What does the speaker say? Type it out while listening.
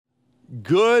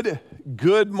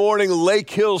Good morning, Lake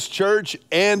Hills Church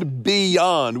and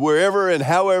beyond, wherever and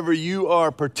however you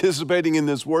are participating in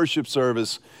this worship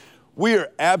service. We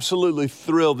are absolutely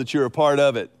thrilled that you're a part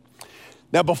of it.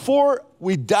 Now, before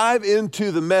we dive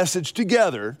into the message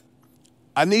together,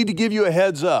 I need to give you a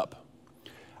heads up.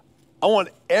 I want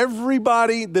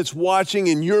everybody that's watching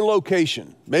in your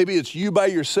location, maybe it's you by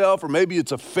yourself or maybe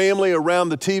it's a family around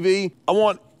the TV, I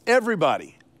want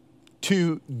everybody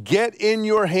to get in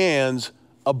your hands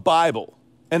a Bible,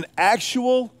 an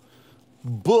actual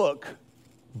book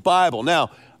Bible. Now,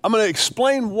 I'm going to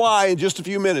explain why in just a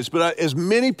few minutes, but as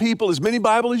many Bibles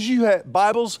as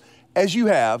you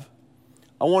have,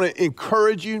 I want to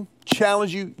encourage you,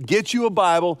 challenge you, get you a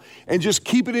Bible, and just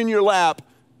keep it in your lap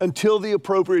until the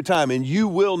appropriate time, and you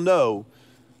will know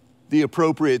the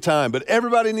appropriate time. But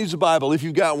everybody needs a Bible if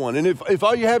you've got one. And if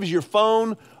all you have is your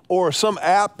phone or some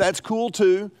app, that's cool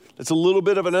too. That's a little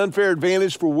bit of an unfair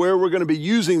advantage for where we're going to be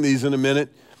using these in a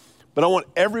minute. But I want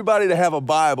everybody to have a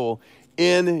Bible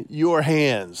in your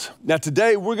hands. Now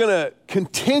today we're going to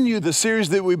continue the series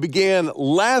that we began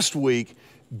last week,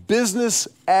 Business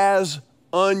as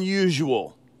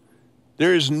Unusual.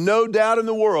 There is no doubt in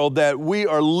the world that we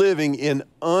are living in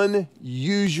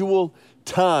unusual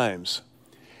times.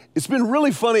 It's been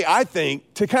really funny, I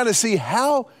think, to kind of see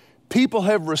how people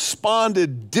have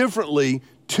responded differently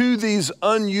to these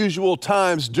unusual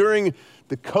times during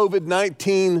the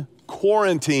COVID-19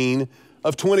 quarantine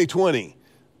of 2020.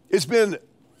 It's been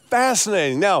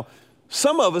fascinating. Now,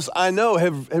 some of us I know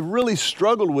have really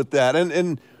struggled with that,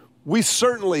 and we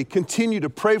certainly continue to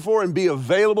pray for and be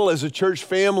available as a church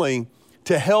family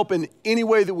to help in any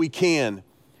way that we can.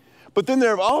 But then there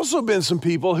have also been some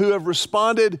people who have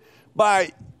responded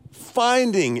by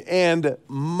finding and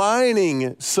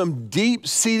mining some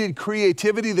deep-seated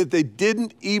creativity that they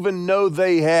didn't even know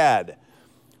they had.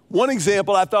 One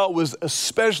example I thought was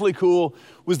especially cool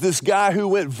was this guy who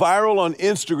went viral on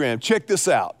Instagram. Check this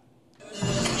out.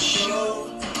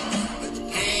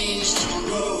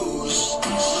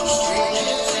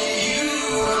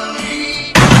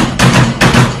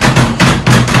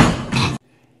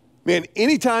 Man,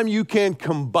 anytime you can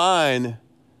combine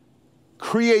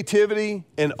creativity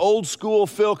and old school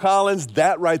Phil Collins,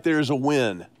 that right there is a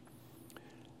win. A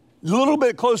little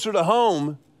bit closer to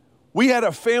home, we had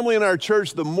a family in our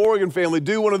church, the Morgan family,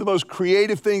 do one of the most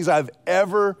creative things I've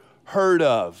ever heard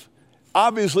of.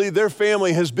 Obviously, their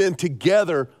family has been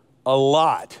together a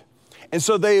lot. And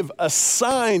so they've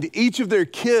assigned each of their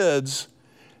kids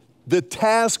the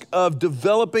task of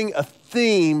developing a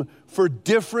theme for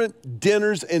different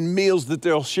dinners and meals that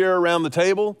they'll share around the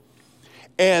table.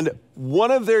 And one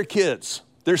of their kids,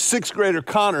 their sixth grader,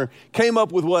 Connor, came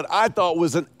up with what I thought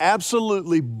was an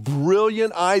absolutely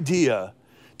brilliant idea.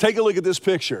 Take a look at this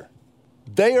picture.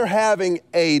 They are having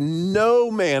a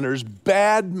no manners,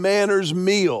 bad manners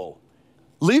meal.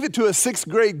 Leave it to a sixth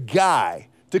grade guy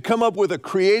to come up with a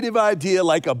creative idea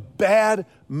like a bad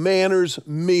manners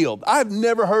meal. I've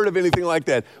never heard of anything like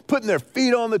that. Putting their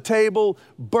feet on the table,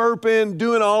 burping,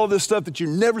 doing all of this stuff that you're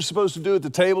never supposed to do at the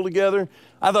table together.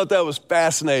 I thought that was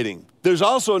fascinating. There's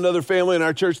also another family in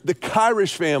our church, the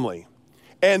Kyrish family.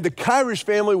 And the Kyrish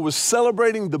family was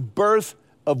celebrating the birth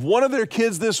of one of their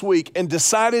kids this week and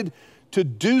decided to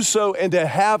do so and to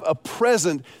have a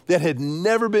present that had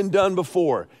never been done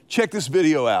before. Check this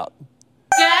video out.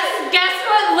 Guess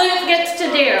what Luke gets to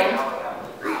do?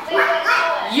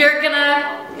 You're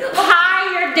gonna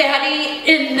pie your daddy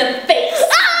in the face.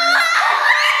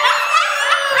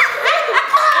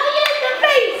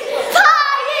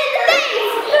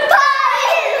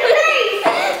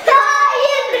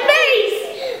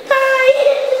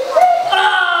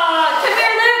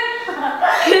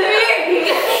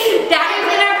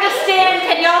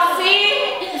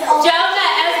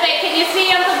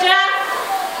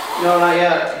 No, not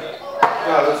yet.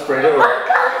 God, let's spread it over.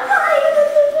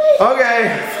 Okay,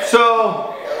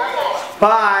 so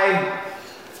pie,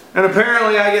 and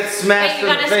apparently I get smashed in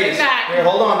the face. Here,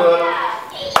 hold on to it.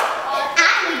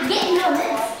 I'm getting on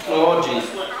this. Oh, jeez.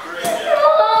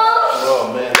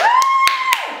 Oh, man.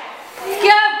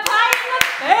 Get pie in the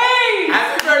face!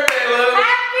 Happy birthday, Luke!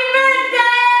 Happy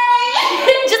birthday!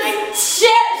 Just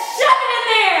shove it in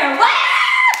there!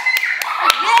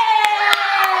 Yeah!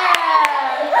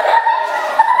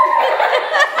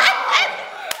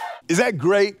 Is that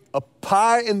great? A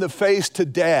pie in the face to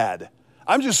dad.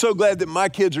 I'm just so glad that my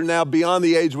kids are now beyond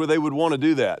the age where they would want to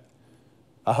do that.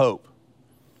 I hope.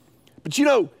 But you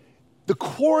know, the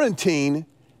quarantine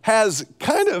has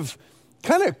kind of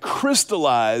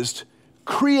crystallized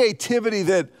creativity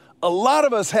that a lot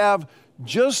of us have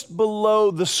just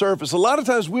below the surface. A lot of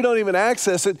times we don't even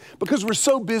access it because we're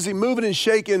so busy moving and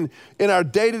shaking in our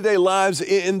day-to-day lives,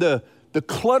 in the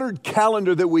cluttered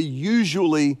calendar that we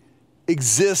usually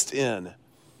exist in.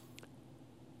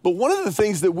 But one of the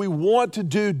things that we want to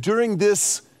do during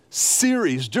this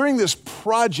series, during this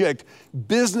project,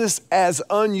 Business as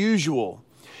Unusual,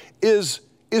 is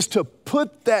to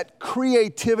put that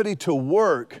creativity to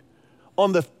work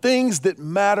on the things that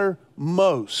matter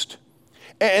most.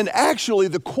 And actually,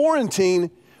 the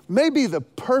quarantine may be the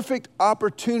perfect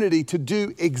opportunity to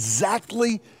do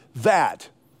exactly that.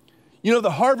 You know,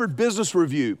 the Harvard Business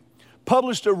Review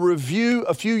published a review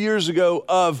a few years ago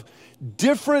of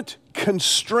different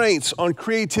constraints on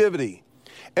creativity.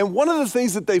 And one of the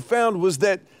things that they found was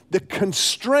that the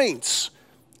constraints,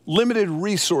 limited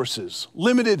resources,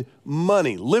 limited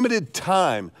money, limited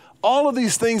time, all of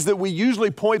these things that we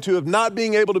usually point to of not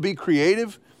being able to be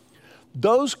creative,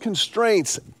 those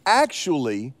constraints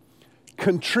actually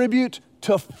contribute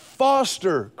to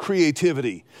foster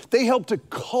creativity. They help to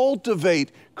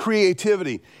cultivate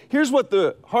creativity. Here's what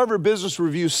the Harvard Business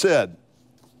Review said.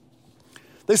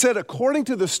 They said, according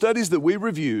to the studies that we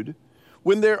reviewed,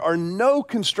 when there are no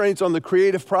constraints on the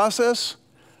creative process,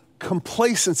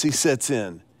 complacency sets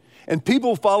in, and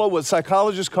people follow what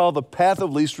psychologists call the path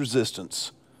of least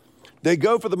resistance. They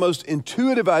go for the most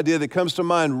intuitive idea that comes to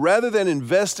mind rather than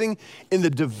investing in the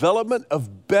development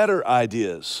of better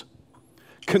ideas.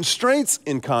 Constraints,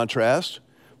 in contrast,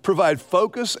 provide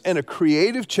focus and a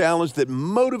creative challenge that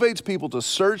motivates people to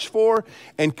search for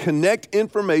and connect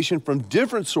information from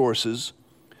different sources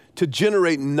to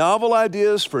generate novel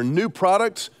ideas for new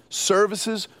products,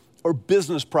 services, or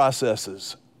business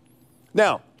processes.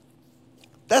 Now,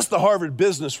 that's the Harvard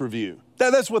Business Review.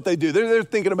 That's what they do. They're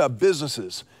thinking about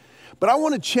businesses. But I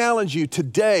want to challenge you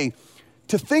today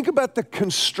to think about the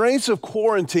constraints of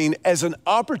quarantine as an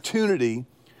opportunity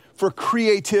for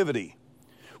creativity.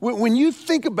 When you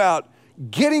think about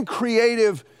getting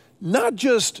creative, not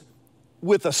just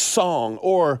with a song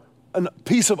or a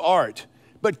piece of art,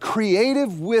 but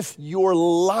creative with your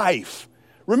life.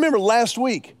 Remember last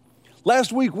week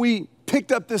we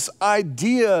picked up this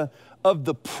idea of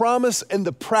the promise and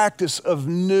the practice of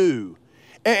new.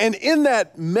 And in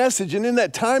that message and in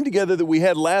that time together that we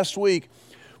had last week,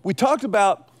 we talked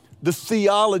about the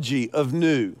theology of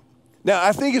new. Now,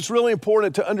 I think it's really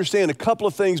important to understand a couple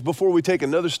of things before we take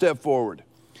another step forward.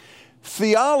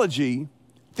 Theology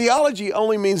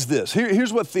only means this.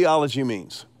 Here's what theology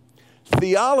means.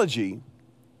 Theology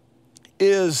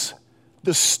is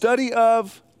the study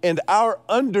of and our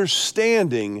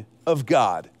understanding of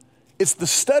God. It's the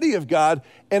study of God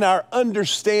and our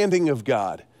understanding of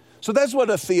God. So that's what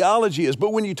a theology is.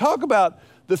 But when you talk about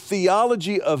the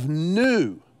theology of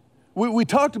new, we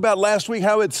talked about last week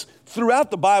how it's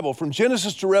throughout the Bible, from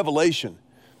Genesis to Revelation.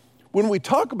 When we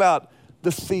talk about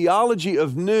the theology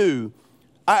of new,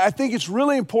 I think it's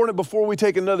really important before we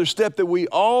take another step that we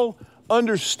all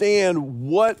understand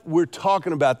what we're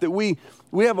talking about, that we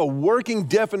have a working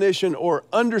definition or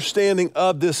understanding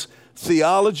of this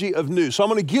theology of new. So I'm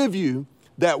going to give you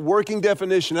that working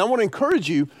definition. I want to encourage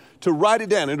you to write it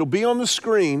down. It'll be on the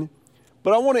screen,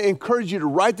 but I want to encourage you to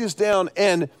write this down.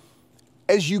 And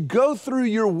as you go through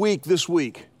your week this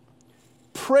week,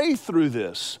 pray through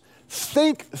this.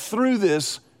 Think through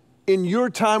this in your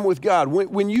time with God.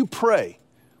 When you pray,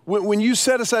 when you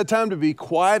set aside time to be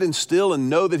quiet and still and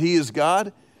know that He is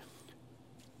God,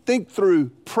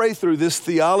 pray through this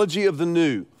theology of the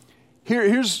new.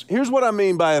 Here's what I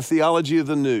mean by a theology of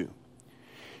the new.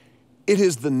 It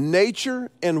is the nature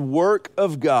and work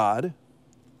of God.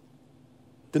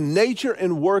 The nature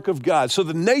and work of God. So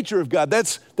the nature of God,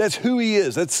 that's who He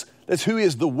is. That's who He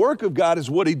is. The work of God is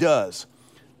what He does.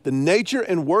 The nature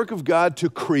and work of God to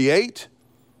create,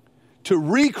 to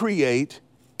recreate,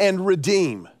 and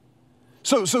redeem.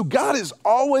 So God is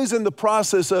always in the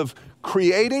process of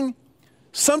creating,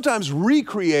 sometimes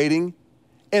recreating,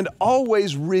 and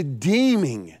always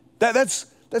redeeming. That's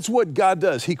what God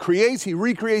does. He creates, He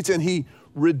recreates, and He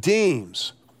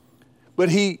redeems. But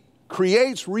He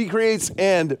creates, recreates,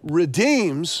 and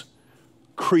redeems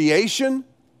creation,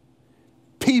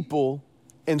 people,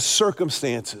 and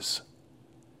circumstances.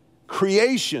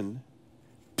 Creation,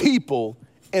 people,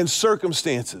 and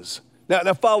circumstances.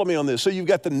 Now follow me on this. So you've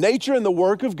got the nature and the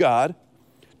work of God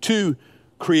to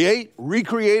create,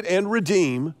 recreate, and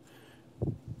redeem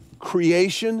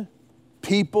creation,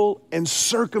 people, and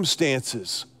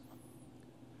circumstances.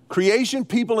 Creation,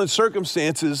 people, and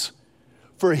circumstances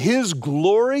for His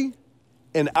glory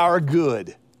and our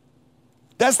good.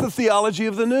 That's the theology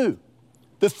of the new.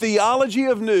 The theology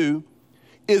of new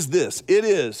is this. It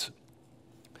is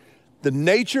the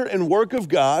nature and work of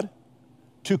God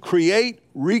to create,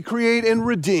 recreate, and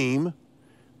redeem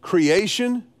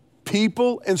creation,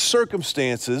 people, and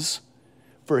circumstances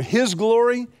for His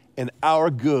glory and our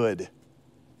good.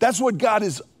 That's what God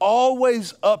is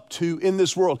always up to in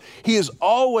this world. He is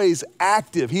always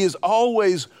active. He is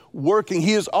always working.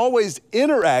 He is always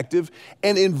interactive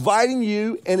and inviting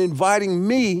you and inviting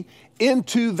me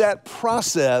into that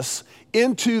process,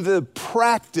 into the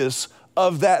practice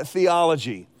of that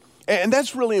theology. And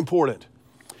that's really important.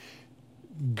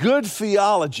 Good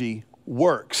theology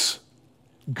works.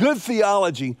 Good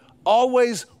theology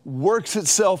always works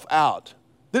itself out.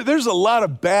 There's a lot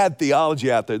of bad theology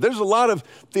out there. There's a lot of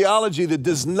theology that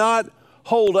does not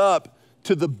hold up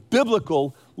to the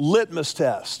biblical litmus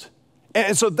test.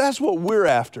 And so that's what we're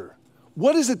after.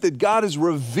 What is it that God has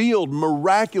revealed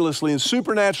miraculously and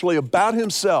supernaturally about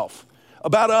Himself,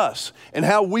 about us, and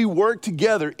how we work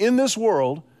together in this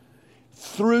world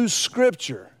through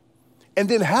Scripture? And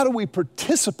then how do we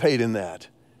participate in that?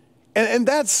 And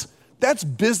that's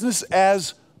business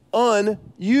as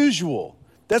unusual.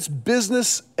 That's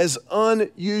business as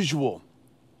unusual.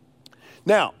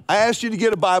 Now, I asked you to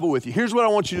get a Bible with you. Here's what I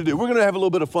want you to do. We're going to have a little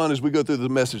bit of fun as we go through the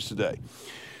message today.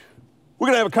 We're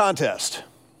going to have a contest.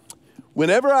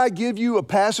 Whenever I give you a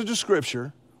passage of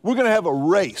Scripture, we're going to have a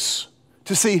race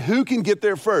to see who can get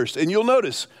there first. And you'll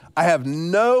notice I have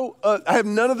none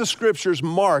of the Scriptures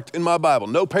marked in my Bible.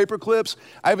 No paper clips.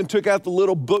 I even took out the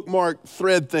little bookmark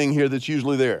thread thing here that's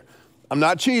usually there. I'm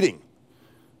not cheating.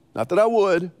 Not that I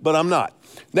would, but I'm not.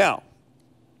 Now,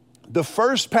 the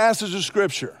first passage of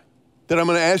Scripture that I'm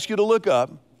going to ask you to look up,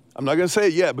 I'm not going to say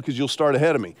it yet because you'll start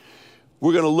ahead of me.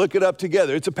 We're going to look it up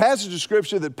together. It's a passage of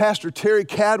Scripture that Pastor Terry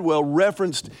Cadwell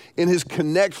referenced in his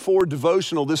Connect 4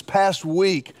 devotional this past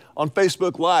week on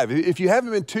Facebook Live. If you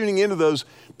haven't been tuning into those,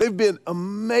 they've been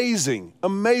amazing,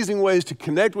 amazing ways to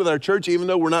connect with our church, even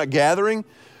though we're not gathering,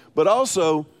 but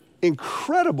also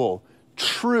incredible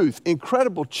truth,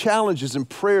 incredible challenges and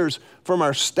prayers from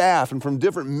our staff and from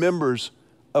different members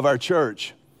of our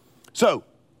church. So,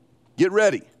 get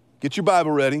ready. Get your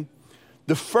Bible ready.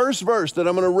 The first verse that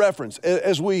I'm going to reference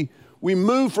as we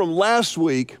move from last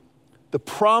week, the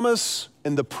promise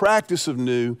and the practice of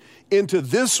new, into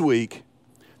this week,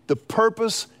 the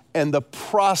purpose and the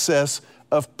process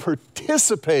of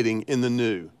participating in the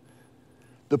new.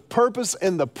 The purpose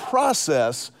and the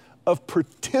process of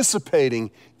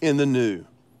participating in the new.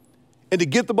 And to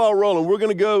get the ball rolling, we're going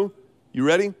to go, you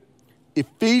ready?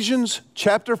 Ephesians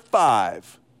chapter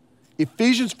 5.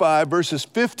 Ephesians 5, verses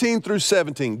 15 through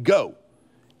 17. Go.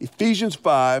 Ephesians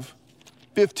 5,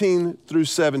 15 through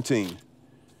 17.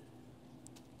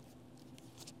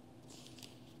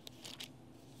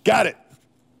 Got it.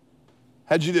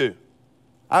 How'd you do?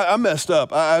 I messed up.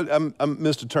 I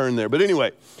missed a turn there. But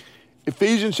anyway,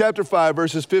 Ephesians chapter 5,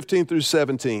 verses 15 through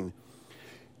 17.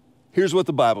 Here's what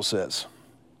the Bible says.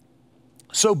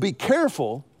 So be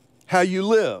careful how you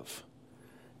live.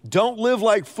 Don't live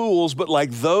like fools, but like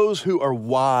those who are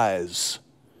wise.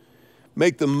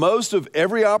 Make the most of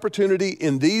every opportunity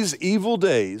in these evil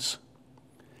days.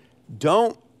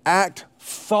 Don't act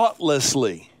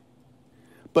thoughtlessly,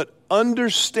 but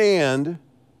understand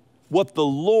what the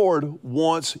Lord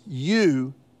wants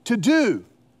you to do.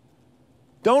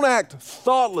 Don't act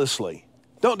thoughtlessly.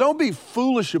 Don't be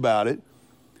foolish about it,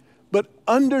 but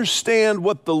understand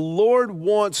what the Lord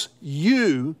wants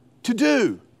you to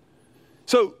do.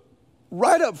 So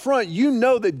right up front, you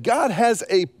know that God has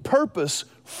a purpose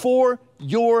for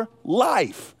your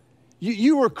life.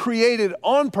 You were created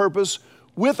on purpose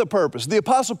with a purpose. The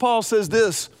Apostle Paul says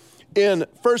this in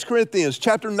 1 Corinthians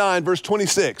chapter 9, verse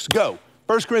 26. Go.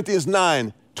 1 Corinthians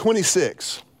 9,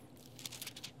 26.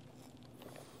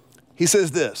 He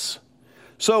says this,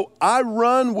 so I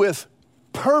run with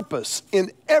purpose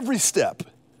in every step.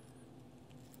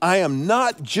 I am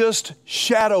not just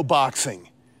shadow boxing.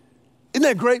 Isn't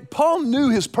that great? Paul knew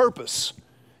his purpose.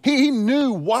 He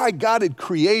knew why God had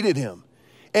created him.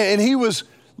 And he was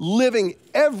living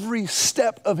every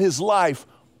step of his life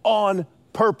on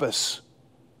purpose.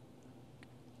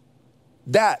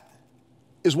 That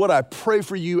is what I pray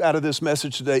for you out of this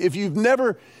message today. If you've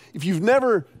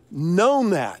never known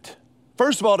that,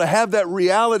 first of all, to have that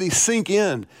reality sink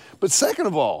in, but second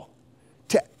of all,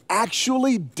 to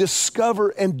actually discover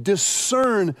and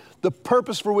discern the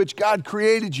purpose for which God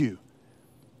created you.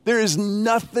 There is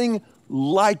nothing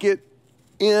like it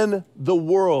in the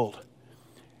world.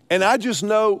 And I just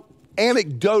know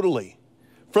anecdotally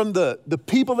from the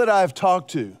people that I've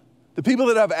talked to, the people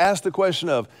that I've asked the question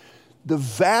of, the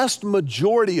vast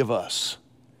majority of us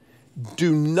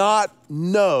do not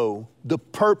know the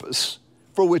purpose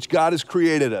for which God has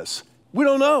created us. We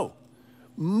don't know.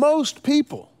 most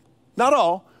people, not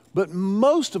all, but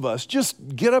most of us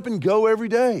just get up and go every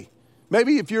day.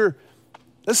 Maybe if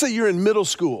let's say you're in middle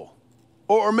school,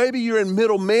 or maybe you're in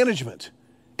middle management.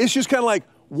 It's just kind of like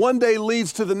one day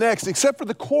leads to the next, except for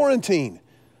the quarantine.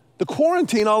 The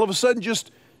quarantine all of a sudden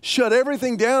just shut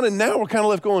everything down, and now we're kind of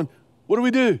left going, what do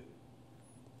we do?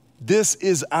 This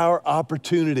is our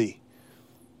opportunity.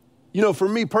 You know, for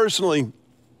me personally,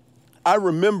 I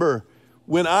remember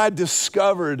when I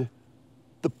discovered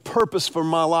the purpose for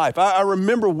my life. I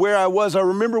remember where I was. I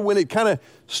remember when it kind of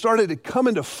started to come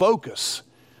into focus.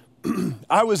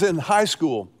 I was in high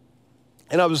school,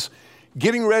 and I was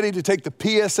getting ready to take the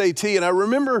PSAT, and I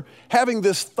remember having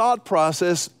this thought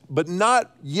process, but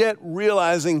not yet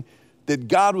realizing that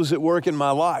God was at work in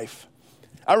my life.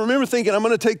 I remember thinking, I'm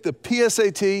going to take the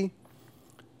PSAT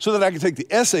so that I can take the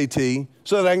SAT,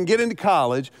 so that I can get into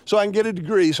college, so I can get a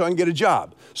degree, so I can get a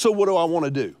job. So what do I want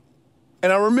to do?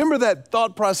 And I remember that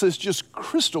thought process just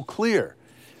crystal clear.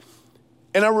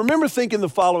 And I remember thinking the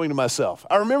following to myself.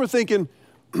 I remember thinking,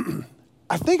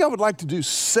 I think I would like to do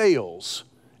sales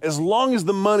as long as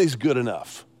the money's good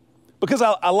enough. Because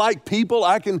I like people,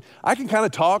 I can kind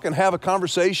of talk and have a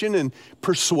conversation and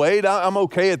persuade, I'm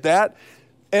okay at that.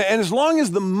 And as long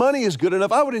as the money is good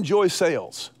enough, I would enjoy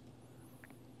sales.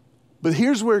 But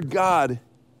here's where God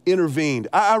intervened.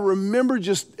 I remember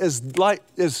just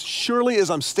as surely as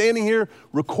I'm standing here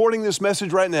recording this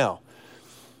message right now,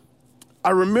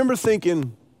 I remember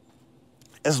thinking,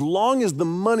 as long as the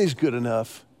money's good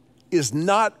enough is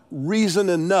not reason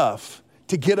enough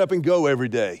to get up and go every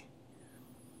day.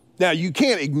 Now, you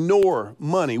can't ignore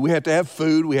money. We have to have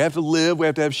food, we have to live, we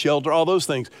have to have shelter, all those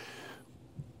things.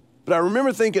 But I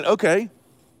remember thinking, okay,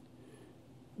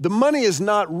 the money is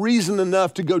not reason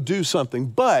enough to go do something,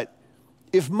 but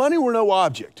if money were no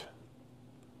object,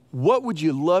 what would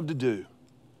you love to do?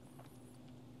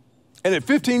 And at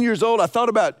 15 years old, I thought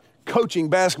about coaching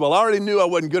basketball. I already knew I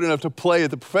wasn't good enough to play at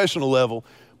the professional level,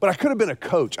 but I could have been a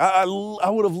coach. I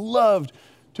would have loved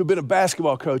to have been a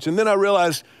basketball coach. And then I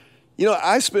realized, you know,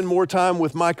 I spend more time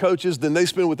with my coaches than they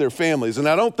spend with their families, and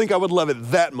I don't think I would love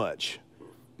it that much.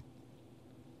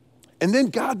 And then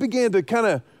God began to kind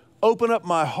of open up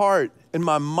my heart and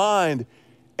my mind,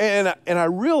 and I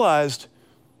realized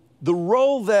the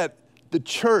role that the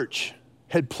church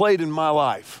had played in my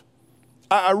life.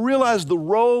 I realized the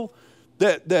role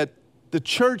that the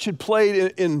church had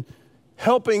played in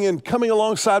helping and coming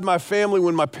alongside my family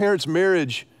when my parents'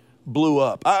 marriage blew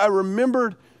up. I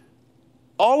remembered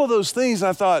all of those things, and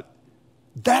I thought,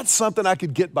 that's something I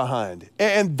could get behind.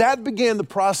 And that began the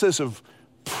process of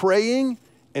praying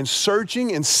and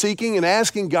searching and seeking and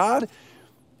asking God,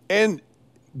 and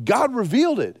God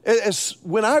revealed it.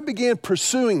 When I began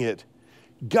pursuing it,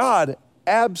 God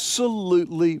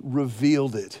absolutely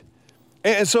revealed it.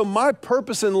 And so my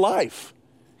purpose in life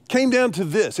came down to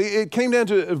this. It came down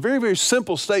to a very, very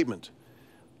simple statement.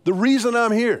 The reason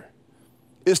I'm here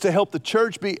is to help the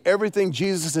church be everything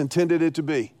Jesus intended it to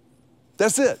be.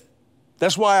 That's it.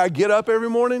 That's why I get up every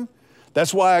morning.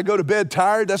 That's why I go to bed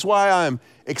tired. That's why I'm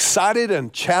excited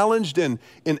and challenged in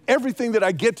everything that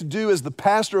I get to do as the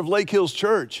pastor of Lake Hills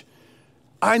Church.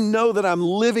 I know that I'm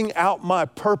living out my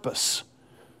purpose.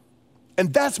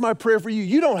 And that's my prayer for you.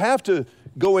 You don't have to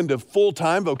go into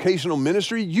full-time vocational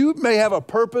ministry. You may have a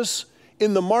purpose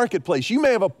in the marketplace. You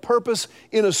may have a purpose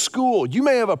in a school. You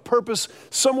may have a purpose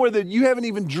somewhere that you haven't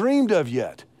even dreamed of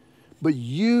yet. But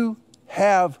you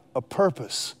have a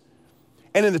purpose.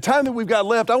 And in the time that we've got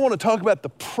left, I want to talk about the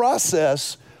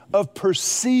process of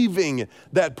perceiving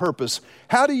that purpose.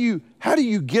 How do you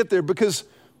get there? Because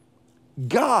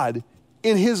God,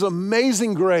 in His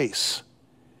amazing grace,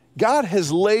 God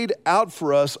has laid out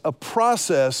for us a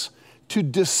process to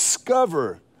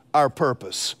discover our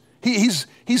purpose. He's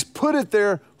put it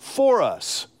there for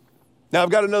us. Now, I've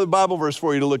got another Bible verse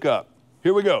for you to look up.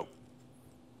 Here we go.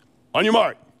 On your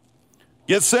mark,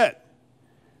 get set,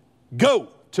 go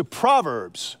to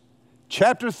Proverbs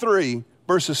chapter 3,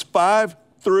 verses 5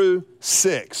 through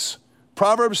 6.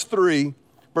 Proverbs 3,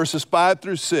 verses 5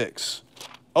 through 6.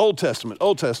 Old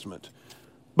Testament.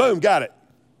 Boom, got it.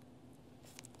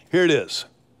 Here it is.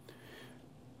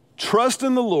 Trust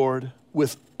in the Lord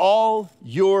with all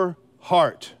your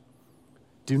heart.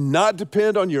 Do not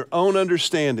depend on your own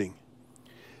understanding.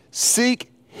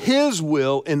 Seek His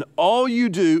will in all you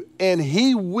do, and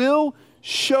He will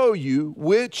show you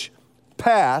which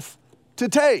path to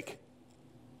take.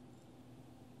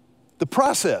 The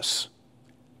process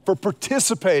for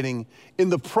participating in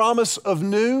the promise of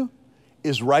new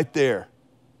is right there,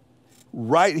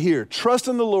 right here. Trust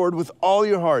in the Lord with all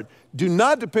your heart. Do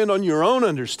not depend on your own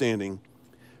understanding,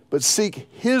 but seek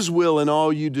His will in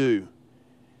all you do,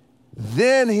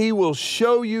 then he will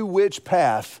show you which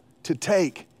path to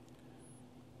take.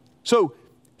 So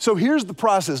here's the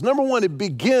process. Number one, it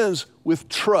begins with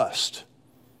trust.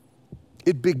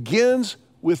 It begins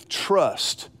with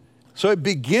trust. So it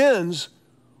begins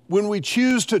when we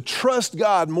choose to trust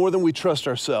God more than we trust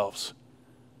ourselves.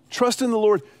 Trust in the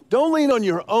Lord. Don't lean on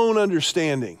your own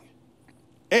understanding.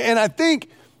 And I think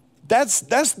that's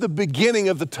the beginning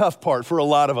of the tough part for a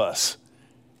lot of us.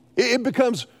 It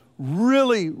becomes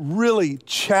really, really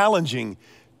challenging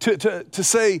to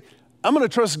say, I'm going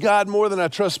to trust God more than I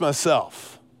trust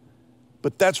myself.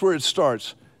 But that's where it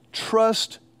starts.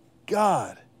 Trust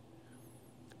God.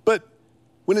 But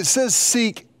when it says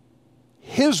seek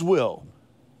His will,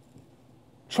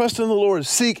 trust in the Lord,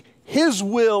 seek His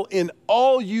will in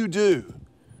all you do.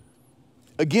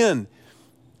 Again,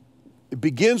 it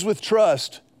begins with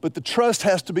trust, but the trust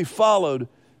has to be followed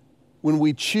when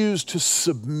we choose to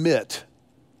submit.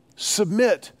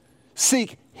 Submit.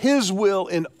 Seek His will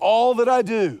in all that I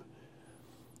do.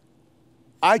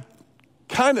 I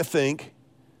kind of think,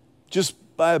 just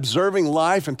by observing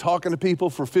life and talking to people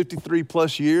for 53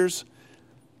 plus years,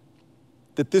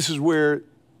 that this is where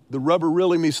the rubber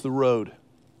really meets the road.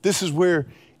 This is where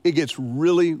it gets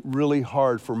really, really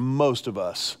hard for most of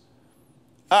us.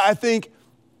 I think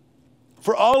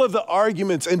for all of the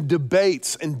arguments and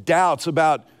debates and doubts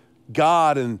about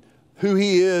God and who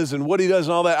He is and what He does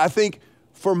and all that, I think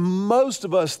for most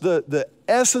of us, the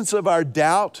essence of our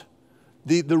doubt,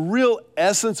 the real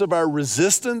essence of our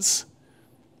resistance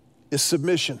is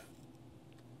submission.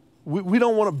 We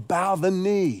don't want to bow the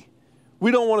knee.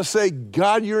 We don't want to say,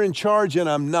 God, you're in charge and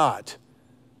I'm not.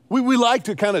 We like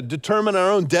to kind of determine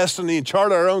our own destiny and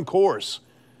chart our own course.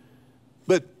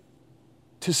 But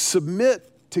to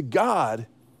submit to God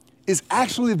is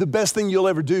actually the best thing you'll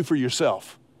ever do for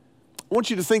yourself. I want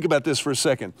you to think about this for a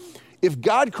second. If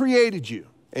God created you,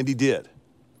 and He did,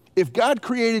 if God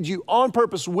created you on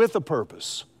purpose with a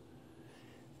purpose,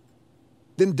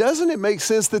 then doesn't it make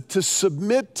sense that to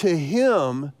submit to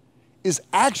Him is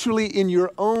actually in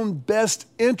your own best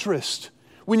interest?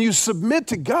 When you submit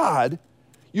to God,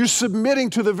 you're submitting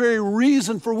to the very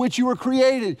reason for which you were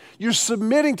created. You're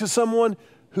submitting to someone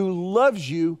who loves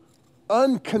you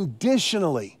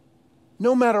unconditionally,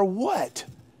 no matter what.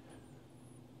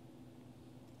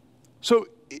 So,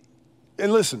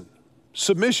 and listen,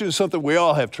 submission is something we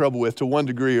all have trouble with to one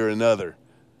degree or another.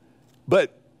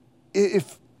 But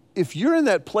if you're in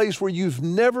that place where you've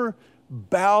never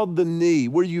bowed the knee,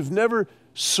 where you've never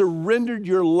surrendered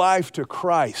your life to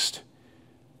Christ,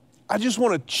 I just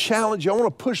want to challenge you. I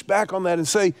want to push back on that and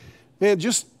say, man,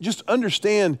 just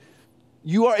understand,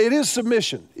 it is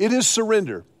submission. It is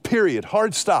surrender, period,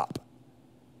 hard stop.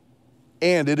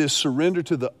 And it is surrender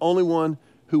to the only one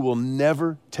who will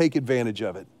never take advantage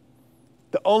of it.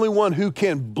 The only one who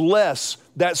can bless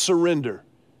that surrender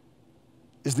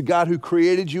is the God who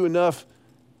created you enough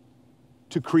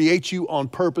to create you on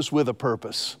purpose with a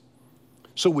purpose.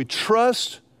 So we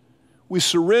trust, we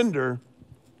surrender,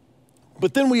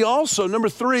 but then we also, number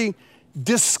 3,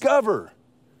 discover.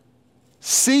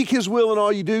 Seek His will in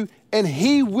all you do, and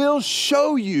He will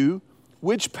show you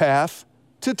which path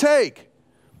to take.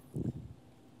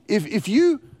 If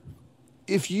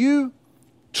you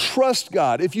trust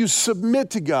God, if you submit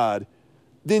to God,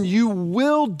 then you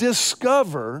will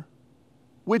discover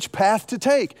which path to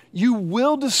take. You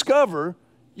will discover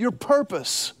your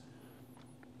purpose.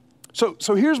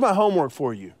 So here's my homework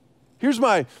for you. Here's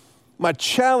my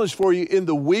challenge for you in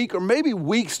the week, or maybe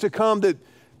weeks to come, that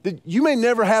you may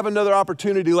never have another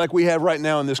opportunity like we have right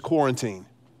now in this quarantine.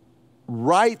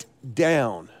 Write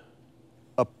down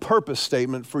a purpose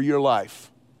statement for your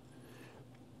life.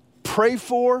 Pray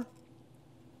for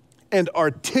and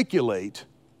articulate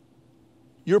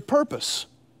your purpose.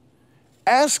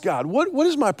 Ask God, what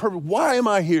is my purpose? Why am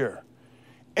I here?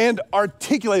 And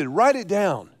articulate it, write it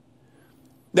down.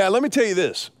 Now, let me tell you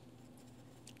this.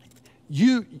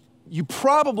 You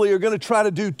probably are going to try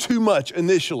to do too much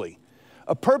initially.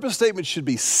 A purpose statement should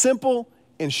be simple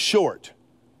and short.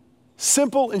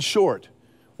 Simple and short.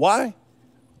 Why?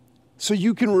 So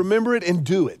you can remember it and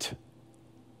do it.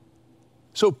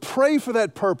 So pray for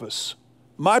that purpose.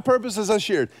 My purpose, as I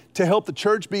shared, to help the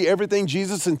church be everything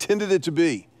Jesus intended it to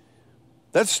be.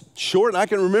 That's short and I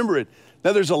can remember it.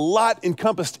 Now there's a lot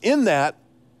encompassed in that,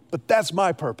 but that's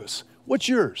my purpose. What's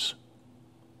yours?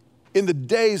 In the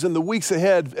days and the weeks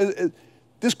ahead,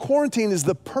 this quarantine is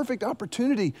the perfect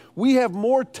opportunity. We have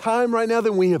more time right now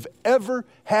than we have ever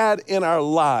had in our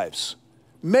lives.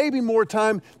 Maybe more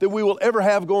time than we will ever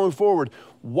have going forward.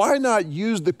 Why not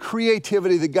use the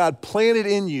creativity that God planted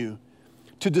in you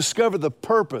to discover the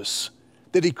purpose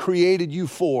that He created you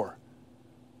for?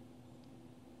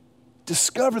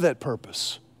 discover that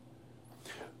purpose.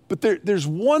 But there's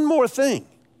one more thing.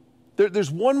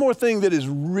 There's one more thing that is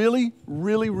really,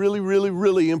 really, really, really,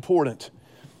 really important.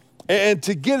 And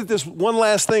to get at this one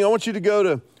last thing, I want you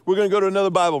to we're going to go to another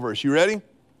Bible verse. You ready?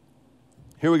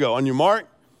 Here we go. On your mark,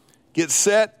 get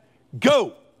set,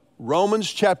 go.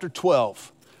 Romans chapter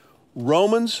 12.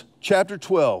 Romans chapter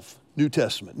 12, New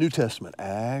Testament.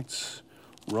 Acts,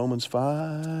 Romans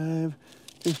 5,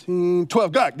 15,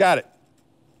 12. Got it.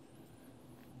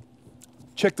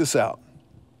 Check this out.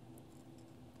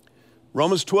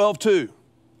 Romans 12:2.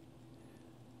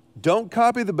 Don't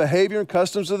copy the behavior and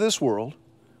customs of this world,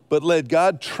 but let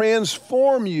God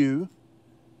transform you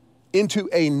into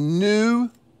a new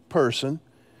person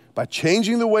by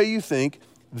changing the way you think.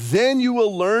 Then you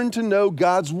will learn to know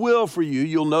God's will for you.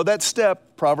 You'll know that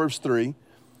step, Proverbs 3.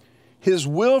 His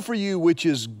will for you, which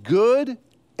is good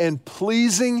and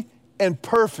pleasing and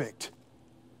perfect.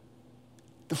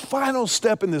 The final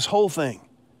step in this whole thing.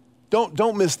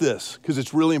 Don't miss this, because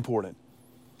it's really important.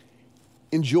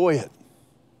 Enjoy it.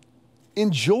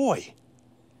 Enjoy.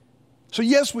 So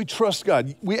yes, we trust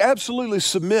God. We absolutely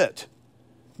submit.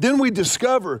 Then we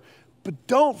discover, but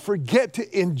don't forget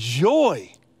to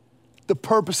enjoy the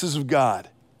purposes of God.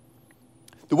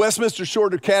 The Westminster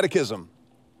Shorter Catechism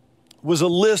was a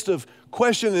list of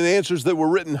questions and answers that were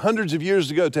written hundreds of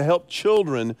years ago to help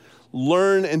children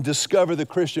learn and discover the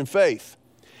Christian faith.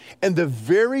 And the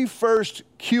very first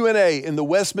Q&A in the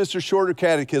Westminster Shorter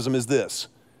Catechism is this: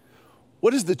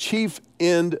 what is the chief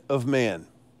end of man?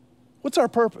 What's our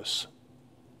purpose?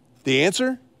 The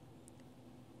answer?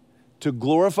 To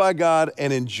glorify God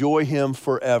and enjoy Him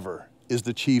forever is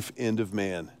the chief end of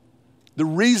man. The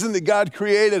reason that God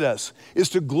created us is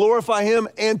to glorify Him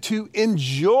and to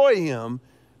enjoy Him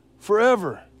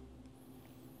forever.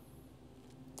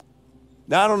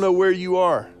 Now, I don't know where you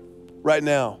are right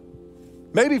now.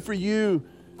 Maybe for you,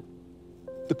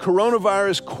 the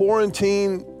coronavirus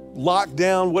quarantine,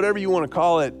 lockdown, whatever you want to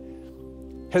call it,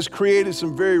 has created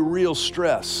some very real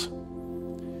stress.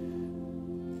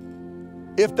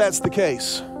 If that's the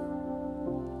case,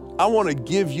 I want to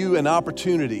give you an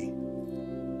opportunity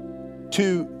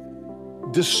to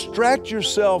distract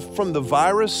yourself from the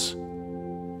virus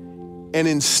and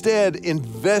instead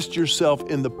invest yourself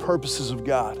in the purposes of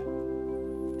God.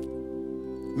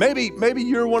 Maybe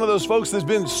you're one of those folks that's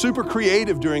been super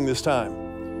creative during this time.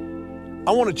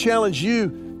 I want to challenge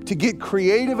you to get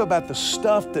creative about the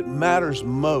stuff that matters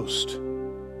most,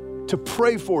 to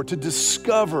pray for, to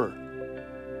discover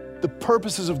the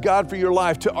purposes of God for your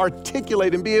life, to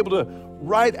articulate and be able to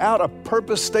write out a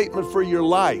purpose statement for your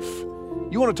life.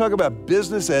 You want to talk about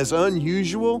business as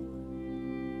unusual?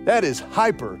 That is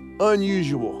hyper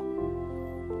unusual.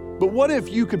 But what if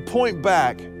you could point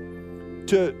back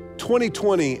to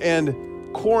 2020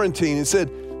 and quarantine and said,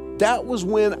 that was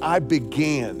when I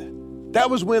began. That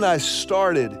was when I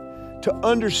started to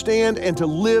understand and to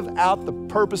live out the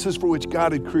purposes for which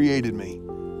God had created me.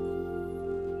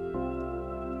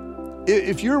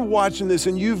 If you're watching this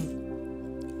and you've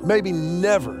maybe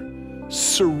never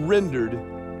surrendered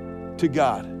to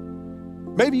God,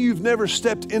 maybe you've never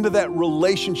stepped into that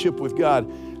relationship with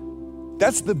God,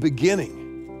 that's the beginning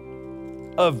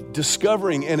of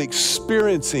discovering and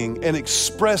experiencing and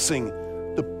expressing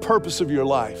the purpose of your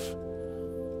life.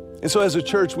 And so as a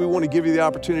church, we want to give you the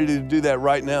opportunity to do that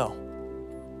right now.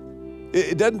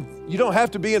 You don't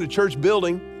have to be in a church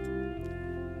building.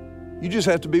 You just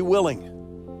have to be willing.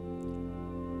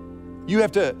 You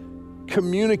have to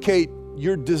communicate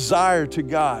your desire to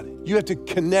God. You have to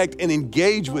connect and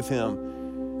engage with Him.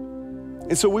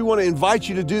 And so we want to invite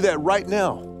you to do that right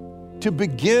now, to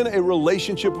begin a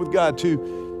relationship with God,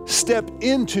 to step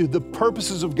into the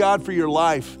purposes of God for your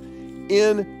life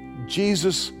in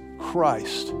Jesus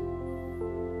Christ.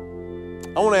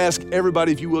 I want to ask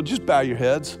everybody, if you will, just bow your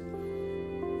heads.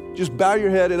 Just bow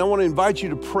your head, and I want to invite you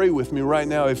to pray with me right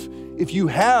now. If you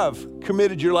have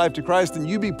committed your life to Christ, then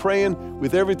you be praying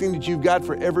with everything that you've got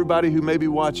for everybody who may be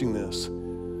watching this.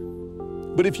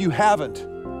 But if you haven't,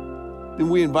 then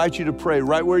we invite you to pray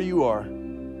right where you are.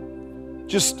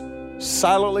 Just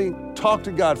silently talk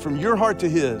to God from your heart to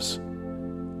His,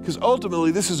 because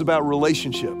ultimately this is about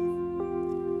relationship.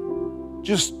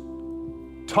 Just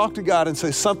talk to God and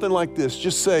say something like this.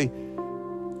 Just say,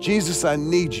 Jesus, I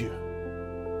need you.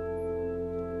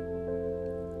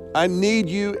 I need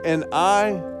you, and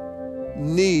I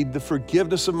need the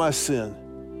forgiveness of my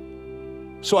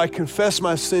sin. So I confess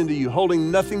my sin to you,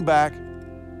 holding nothing back,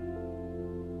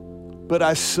 but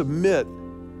I submit.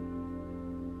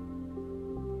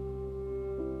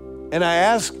 And I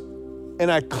ask and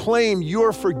I claim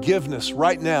your forgiveness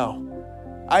right now.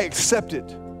 I accept it.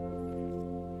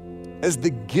 as the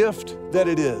gift that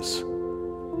it is.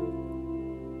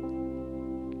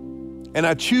 And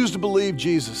I choose to believe,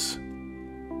 Jesus,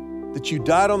 that you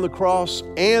died on the cross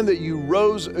and that you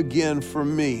rose again for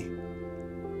me.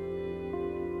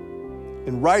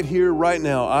 And right here, right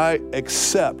now, I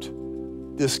accept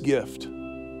this gift.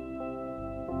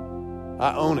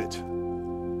 I own it.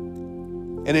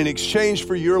 And in exchange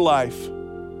for your life,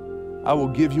 I will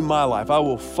give you my life. I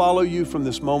will follow you from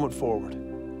this moment forward.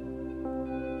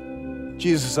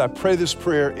 Jesus, I pray this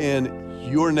prayer in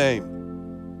your name.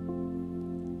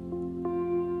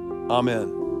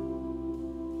 Amen.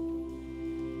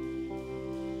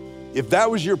 If that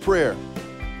was your prayer,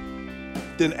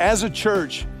 then as a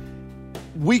church,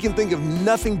 we can think of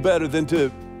nothing better than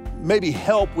to maybe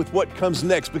help with what comes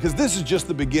next, because this is just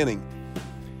the beginning.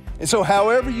 And so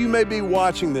however you may be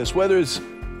watching this, whether it's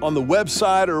on the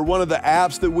website or one of the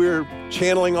apps that we're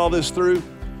channeling all this through,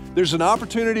 there's an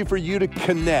opportunity for you to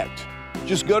connect.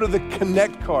 Just go to the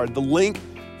Connect card, the link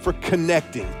for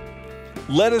connecting.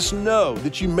 Let us know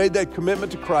that you made that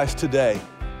commitment to Christ today.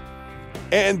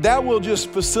 And that will just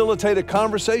facilitate a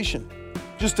conversation,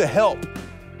 just to help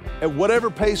at whatever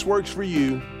pace works for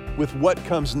you with what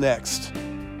comes next.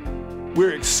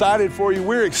 We're excited for you.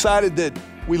 We're excited that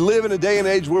we live in a day and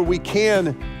age where we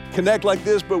can connect like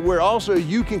this, but where also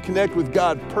you can connect with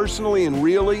God personally and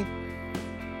really,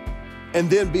 and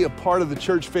then be a part of the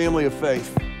church family of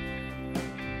faith.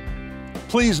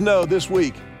 Please know this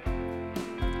week,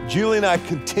 Julie and I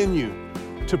continue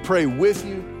to pray with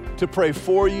you, to pray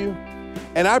for you,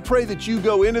 and I pray that you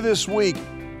go into this week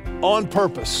on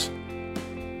purpose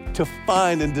to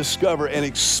find and discover and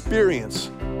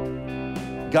experience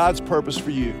God's purpose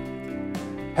for you.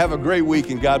 Have a great week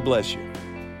and God bless you.